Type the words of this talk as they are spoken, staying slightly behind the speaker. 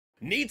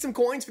Need some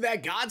coins for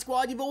that God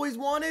Squad you've always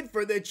wanted?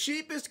 For the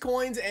cheapest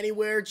coins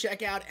anywhere,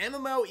 check out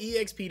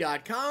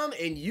MMOEXP.com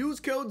and use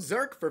code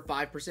ZIRK for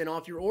 5%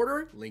 off your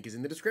order. Link is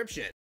in the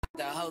description.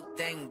 The whole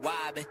thing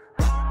wobbin',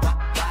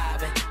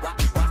 wobbin',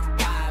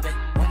 wobbin'.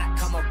 When I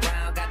come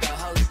around, got the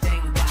whole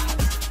thing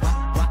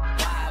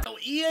wobbin', So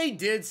EA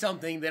did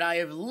something that I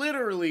have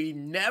literally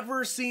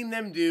never seen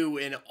them do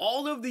in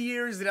all of the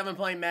years that I've been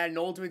playing Madden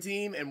Ultimate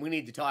Team, and we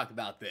need to talk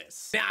about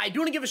this. Now, I do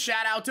want to give a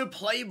shout out to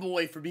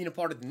Playboy for being a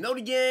part of the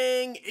Noti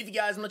Gang. If you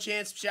guys want a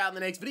chance to shout out in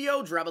the next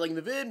video, drop a like in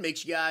the vid. Make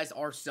sure you guys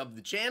are subbed to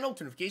the channel,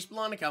 turn notification bell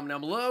on, and comment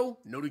down below.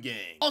 Noti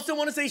Gang. Also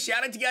want to say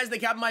shout out to you guys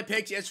that copied my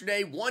picks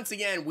yesterday. Once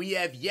again, we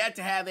have yet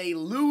to have a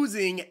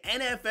losing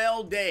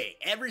NFL day.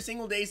 Every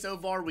single day so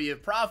far, we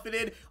have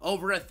profited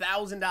over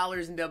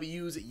 $1,000 in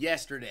W's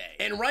yesterday.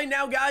 And right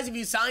now, guys, if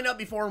you sign up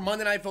before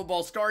Monday Night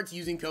Football starts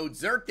using code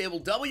ZIRK, they will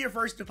double your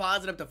first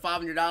deposit up to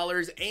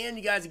 $500, and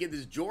you guys get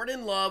this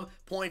Jordan Love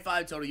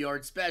 0.5 total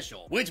yard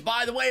special. Which,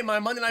 by the way, my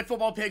Monday Night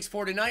Football picks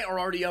for tonight are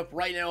already up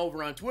right now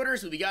over on Twitter,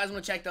 so if you guys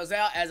want to check those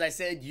out, as I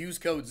said, use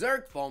code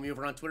ZIRK. Follow me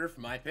over on Twitter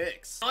for my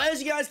picks. Now,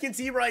 as you guys can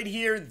see right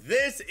here,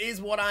 this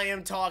is what I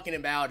am talking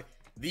about.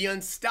 The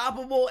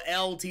unstoppable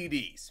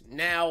LTDs.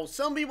 Now,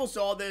 some people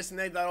saw this and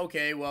they thought,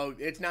 okay, well,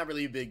 it's not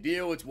really a big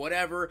deal. It's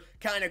whatever,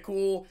 kind of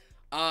cool.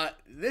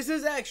 This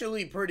is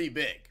actually pretty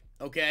big,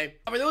 okay?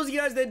 For those of you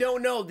guys that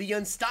don't know, the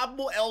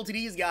unstoppable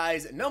LTDs,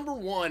 guys, number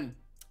one,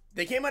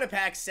 they came out of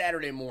packs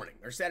Saturday morning,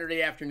 or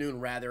Saturday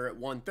afternoon, rather, at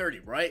 1:30,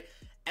 right?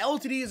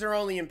 LTDs are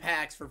only in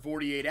packs for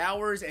 48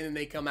 hours, and then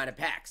they come out of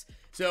packs.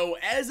 So,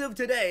 as of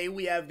today,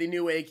 we have the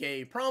new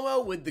AKA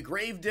promo with the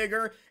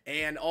Gravedigger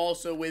and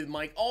also with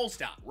Mike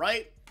Allstott,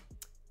 right?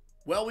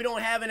 Well, we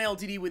don't have an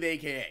LTD with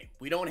AKA.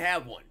 We don't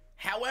have one.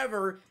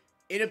 However,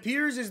 it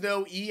appears as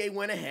though EA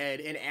went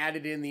ahead and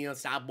added in the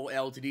unstoppable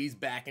LTDs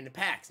back into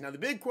packs. Now, the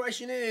big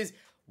question is,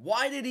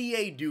 why did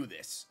EA do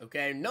this?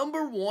 Okay,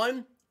 number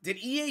one, did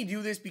EA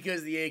do this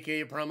because the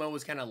AKA promo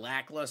was kind of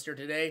lackluster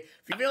today?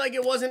 I feel like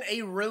it wasn't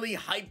a really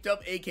hyped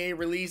up AKA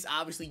release,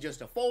 obviously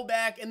just a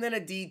fullback, and then a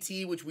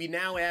DT, which we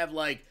now have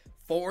like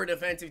 4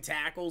 defensive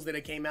tackles that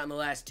have came out in the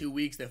last 2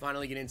 weeks that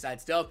finally get inside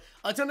stuff.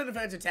 A ton of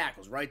defensive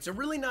tackles, right? So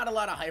really not a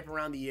lot of hype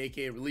around the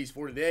AKA release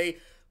for today.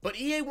 But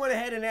EA went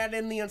ahead and added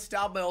in the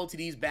unstoppable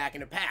LTDs back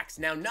into packs.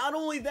 Now, not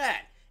only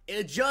that,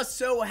 it just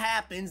so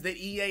happens that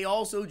EA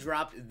also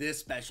dropped this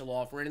special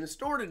offer in the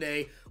store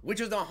today, which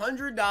is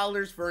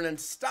 $100 for an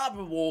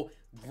unstoppable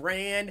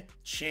Grand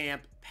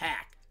Champ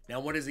pack.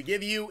 Now, what does it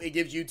give you? It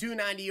gives you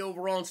 290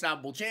 overall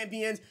unstoppable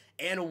champions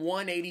and a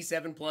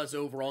 187 plus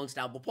overall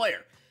unstoppable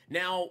player.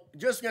 Now,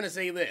 just gonna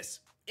say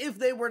this. If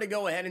they were to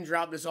go ahead and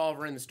drop this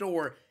offer in the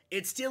store,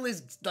 it still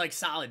is like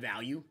solid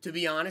value, to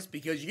be honest,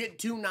 because you get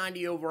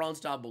 290 overall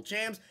unstoppable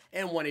champs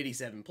and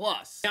 187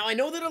 plus. Now, I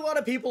know that a lot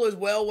of people as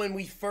well, when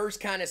we first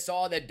kind of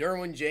saw that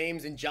Derwin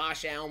James and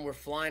Josh Allen were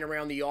flying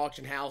around the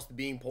auction house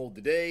being pulled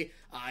today,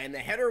 and the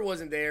header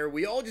wasn't there,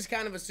 we all just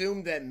kind of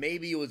assumed that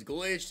maybe it was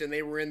glitched and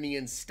they were in the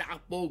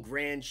unstoppable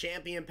Grand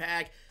Champion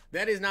pack.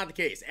 That is not the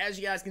case. As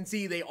you guys can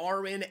see, they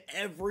are in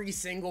every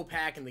single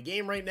pack in the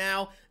game right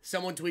now.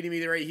 Someone tweeted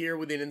me right here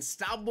with an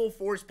unstoppable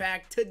force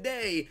pack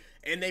today,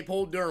 and they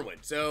pulled Derwin.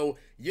 So,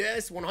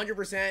 yes,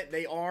 100%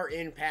 they are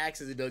in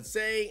packs, as it does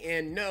say,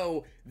 and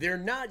no, they're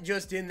not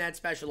just in that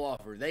special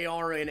offer. They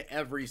are in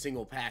every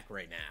single pack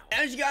right now.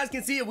 As you guys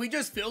can see, if we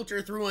just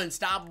filter through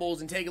unstoppables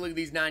and take a look at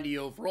these 90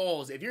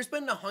 overalls, if you're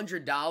spending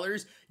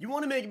 $100, you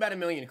want to make about 1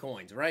 million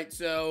coins, right?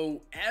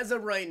 So, as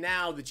of right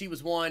now, the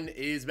cheapest one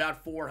is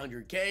about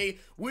 400K.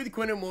 With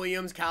Quinton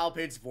Williams, Kyle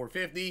Pitts,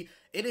 450.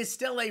 It is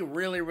still a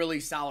really, really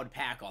solid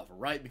pack offer,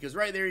 right? Because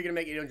right there, you're going to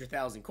make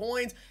 800,000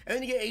 coins, and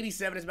then you get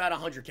 87, it's about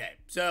 100K.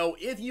 So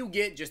if you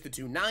get just the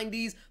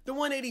 290s, the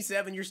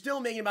 187, you're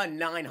still making about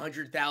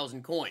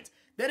 900,000 coins.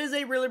 That is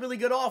a really, really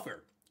good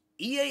offer.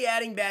 EA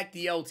adding back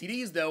the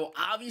LTDs, though,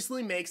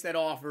 obviously makes that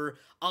offer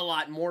a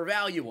lot more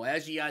valuable.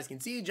 As you guys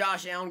can see,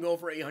 Josh Allen go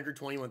for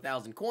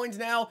 821,000 coins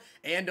now,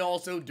 and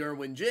also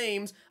Derwin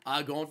James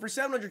going for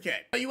 700K.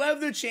 But you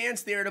have the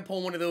chance there to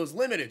pull one of those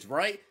limiteds,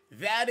 right?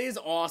 That is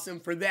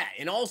awesome for that.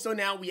 And also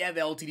now we have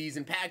LTDs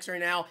and packs right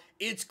now.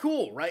 It's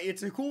cool, right?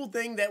 It's a cool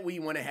thing that we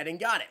went ahead and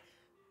got it.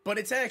 But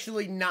it's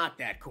actually not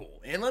that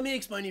cool. And let me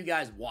explain to you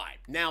guys why.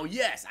 Now,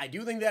 yes, I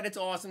do think that it's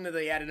awesome that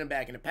they added them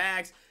back into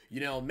packs,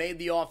 you know, made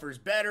the offers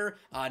better.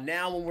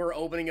 Now when we're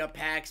opening up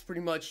packs,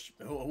 pretty much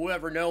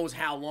whoever knows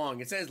how long.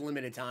 It says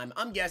limited time.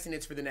 I'm guessing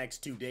it's for the next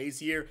 2 days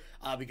here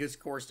because, of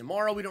course,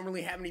 tomorrow we don't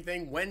really have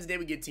anything. Wednesday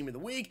we get Team of the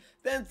Week.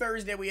 Then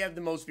Thursday we have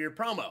the Most Feared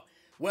promo.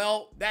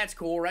 Well, that's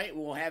cool, right?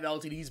 We'll have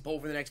LTDs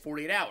pulled for the next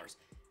 48 hours.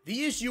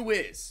 The issue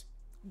is,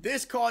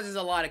 this causes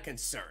a lot of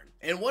concern.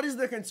 And what is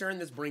the concern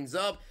this brings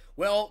up?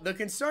 Well, the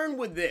concern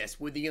with this,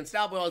 with the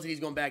unstoppable LTDs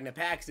going back into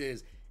packs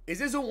is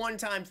this a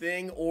one-time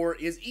thing, or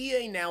is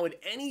EA now at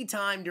any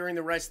time during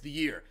the rest of the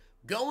year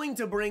going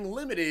to bring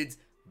limiteds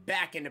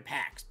back into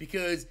packs?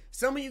 Because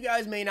some of you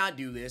guys may not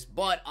do this,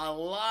 but a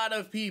lot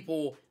of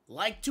people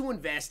like to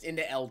invest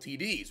into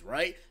LTDs,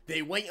 right?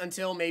 They wait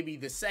until maybe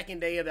the second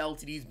day of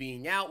LTDs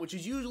being out, which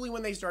is usually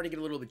when they start to get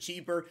a little bit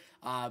cheaper,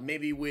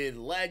 maybe with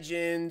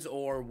Legends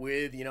or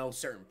with, you know,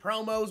 certain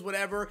promos,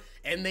 whatever,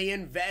 and they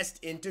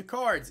invest into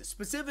cards,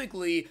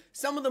 specifically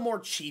some of the more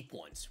cheap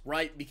ones,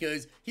 right?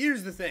 Because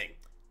here's the thing.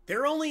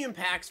 They're only in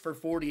packs for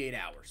 48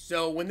 hours.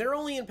 So when they're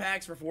only in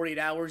packs for 48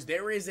 hours,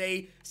 there is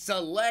a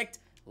select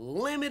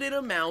limited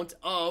amount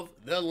of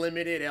the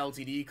limited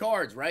LTD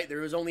cards, right?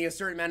 There was only a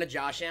certain amount of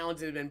Josh Allen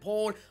that had been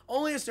pulled,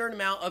 only a certain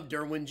amount of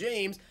Derwin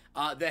James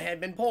that had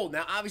been pulled.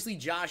 Now, obviously,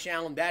 Josh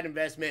Allen, that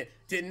investment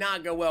did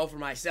not go well for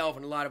myself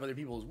and a lot of other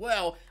people as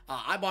well.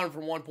 I bought him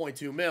for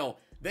 1.2 mil.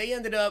 They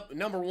ended up,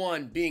 number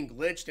one, being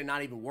glitched and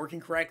not even working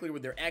correctly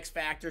with their X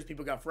factors.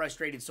 People got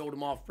frustrated, sold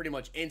them off pretty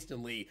much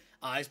instantly.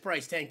 His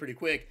price tanked pretty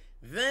quick.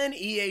 Then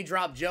EA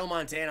dropped Joe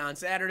Montana on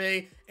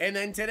Saturday, and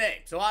then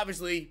today. So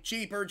obviously,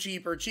 cheaper,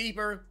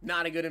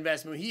 not a good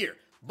investment here.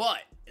 But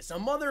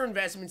some other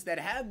investments that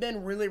have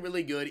been really,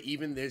 really good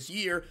even this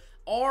year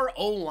are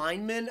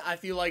O-linemen, I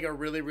feel like are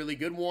really, really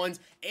good ones,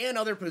 and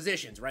other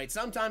positions, right?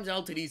 Sometimes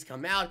LTDs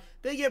come out,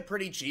 they get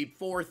pretty cheap,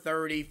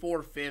 430,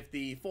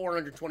 450,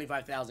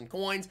 425,000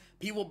 coins.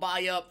 People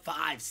buy up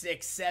 5,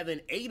 6, 7,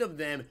 8 of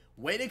them,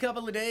 wait a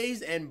couple of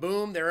days, and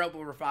boom, they're up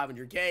over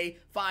 500K,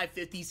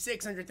 550,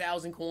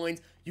 600,000 coins.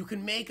 You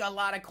can make a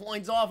lot of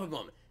coins off of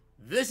them.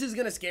 This is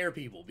going to scare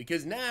people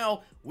because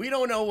now we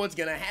don't know what's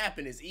going to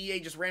happen. Is EA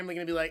just randomly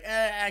going to be like,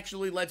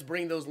 actually, let's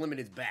bring those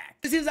limiteds back?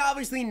 This is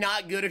obviously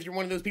not good if you're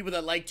one of those people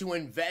that like to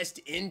invest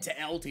into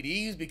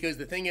LTDs, because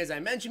the thing, as I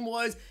mentioned,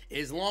 was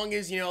as long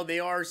as, you know, they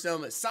are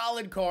some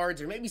solid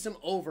cards or maybe some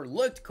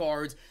overlooked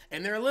cards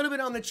and they're a little bit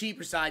on the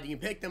cheaper side, you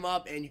can pick them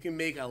up and you can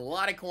make a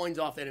lot of coins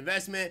off that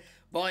investment.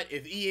 But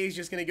if EA is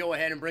just going to go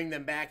ahead and bring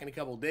them back in a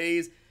couple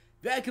days,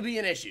 that could be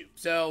an issue.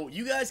 So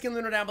you guys can let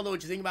me know down below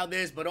what you think about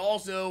this, but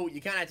also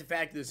you kind of have to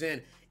factor this in.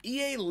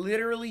 EA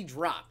literally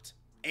dropped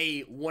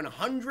a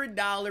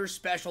 $100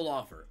 special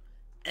offer.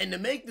 And to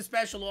make the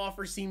special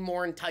offer seem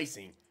more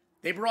enticing,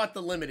 they brought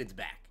the limiteds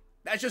back.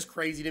 That's just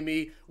crazy to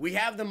me. We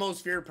have the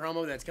Most Feared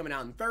promo that's coming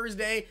out on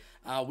Thursday.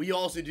 We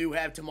also do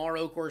have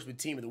tomorrow, of course, with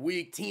Team of the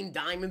Week. Team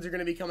Diamonds are going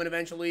to be coming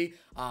eventually,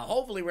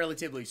 hopefully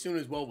relatively soon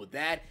as well with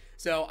that.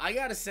 So I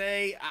got to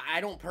say, I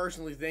don't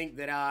personally think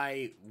that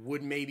I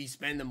would maybe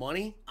spend the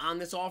money on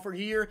this offer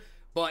here.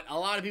 But a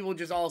lot of people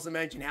just also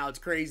mentioned how it's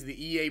crazy that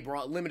EA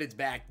brought limiteds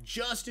back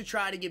just to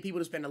try to get people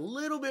to spend a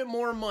little bit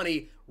more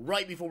money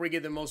right before we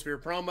get the Most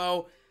Feared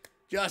promo.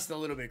 Just a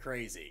little bit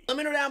crazy. Let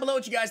me know down below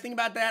what you guys think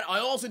about that. I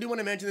also do want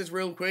to mention this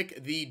real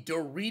quick. The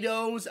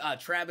Doritos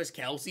Travis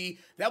Kelce,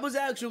 that was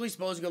actually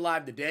supposed to go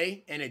live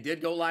today, and it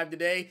did go live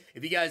today.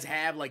 If you guys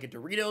have like a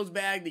Doritos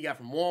bag that you got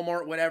from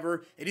Walmart,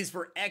 whatever, it is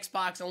for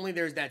Xbox only.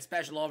 There's that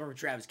special offer for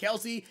Travis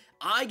Kelce.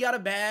 I got a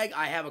bag.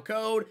 I have a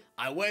code.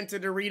 I went to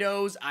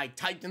Doritos. I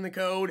typed in the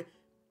code.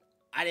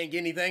 I didn't get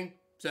anything,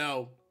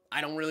 so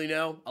I don't really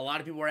know. A lot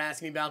of people were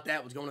asking me about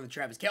that. What's going on with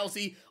Travis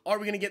Kelce? Are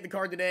we going to get the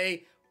card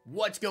today?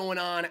 What's going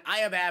on? I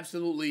have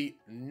absolutely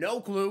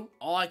no clue.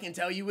 All I can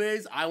tell you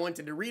is I went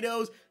to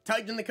Doritos,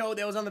 typed in the code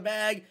that was on the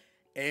bag,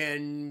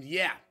 and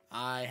yeah,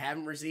 I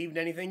haven't received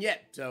anything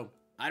yet. So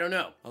I don't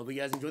know. Hope you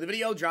guys enjoyed the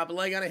video. Drop a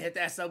like on it, hit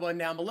that sub button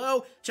down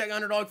below. Check out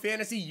Underdog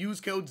Fantasy, use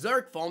code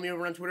ZIRK. Follow me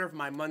over on Twitter for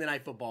my Monday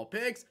Night Football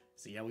picks.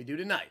 See how we do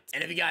tonight.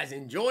 And if you guys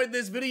enjoyed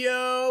this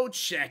video,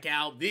 check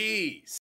out these.